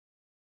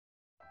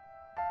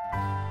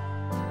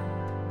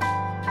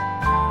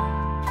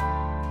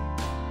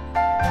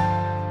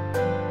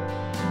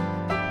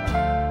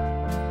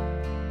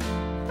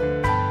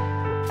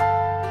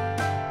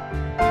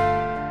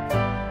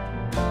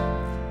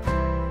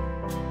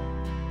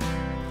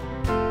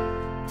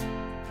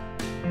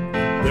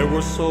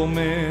were so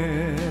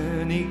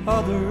many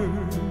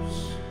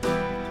others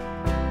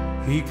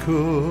he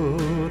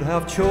could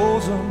have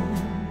chosen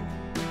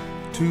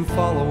to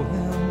follow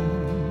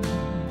him.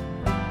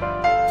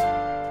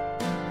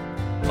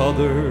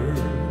 Others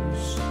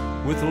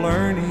with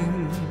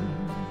learning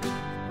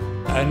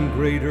and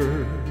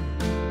greater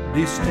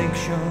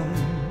distinction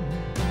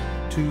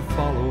to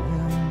follow him.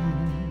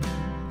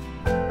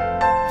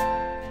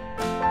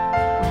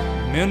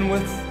 Men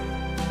with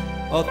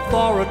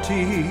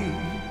authority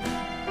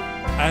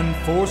and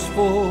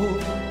forceful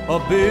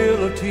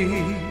ability,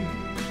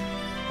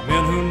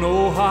 men who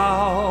know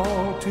how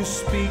to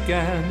speak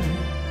and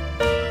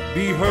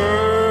be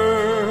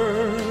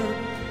heard.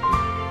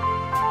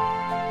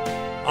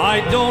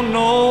 I don't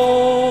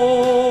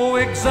know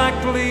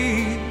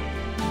exactly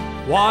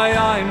why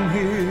I'm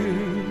here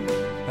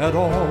at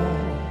all,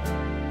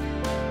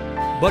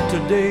 but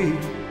today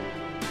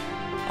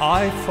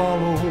I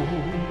follow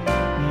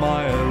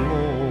my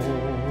Lord.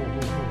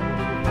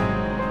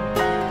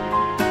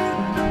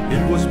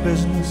 It was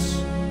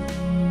business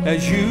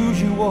as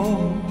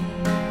usual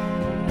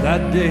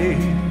that day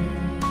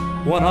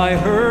when I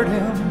heard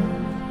him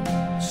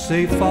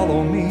say,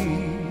 "Follow me,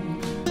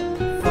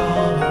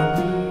 follow me."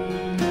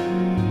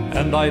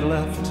 And I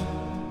left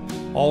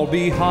all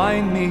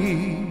behind me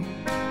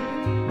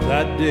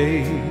that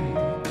day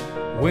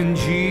when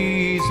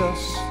Jesus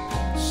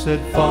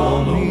said,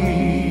 "Follow me."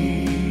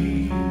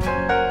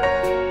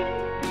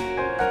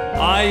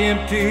 I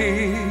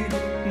emptied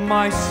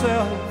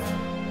myself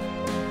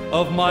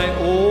of my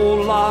old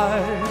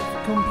life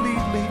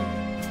completely,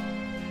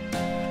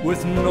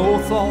 with no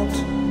thought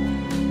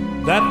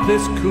that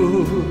this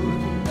could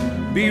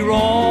be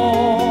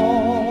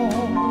wrong.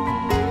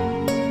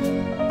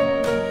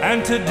 And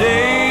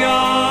today I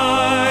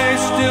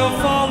still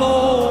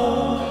follow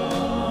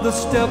the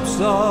steps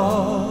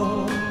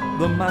of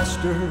the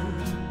Master,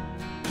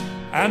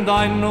 and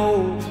I know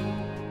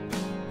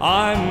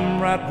I'm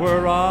right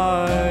where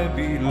I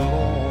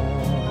belong.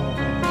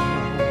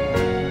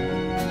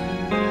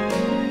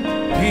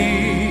 He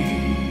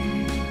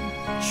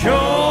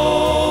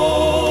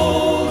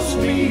chose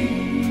me.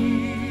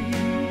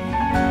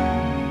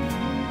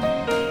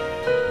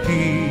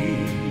 He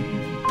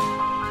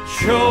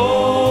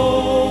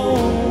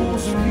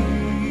chose me.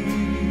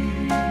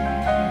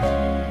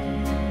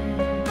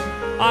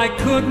 I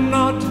could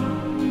not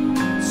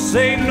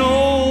say no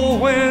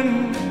when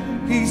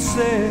he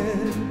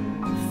said,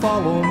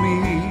 "Follow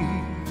me,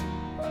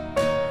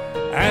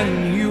 and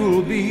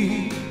you'll be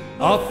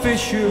a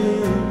fisher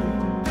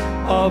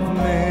of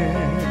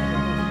men."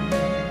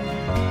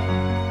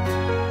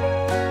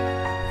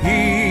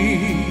 He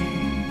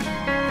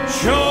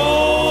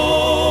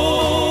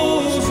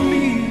chose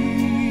me.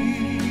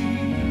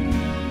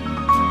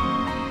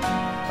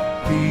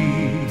 He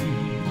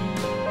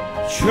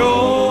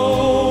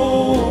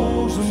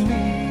chose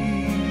me.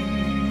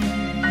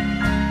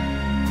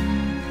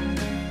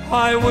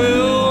 I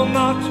will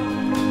not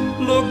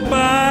look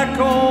back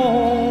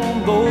on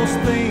those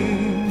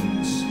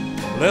things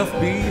left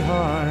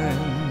behind,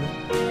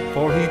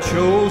 for he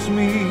chose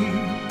me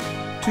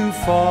to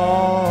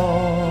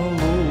follow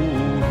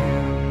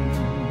him.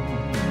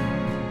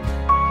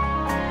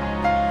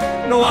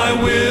 No, I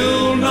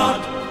will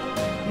not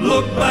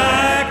look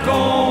back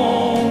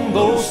on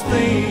those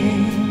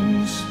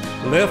things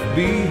left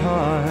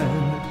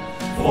behind,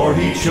 for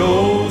he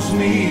chose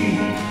me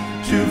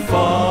to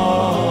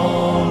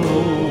follow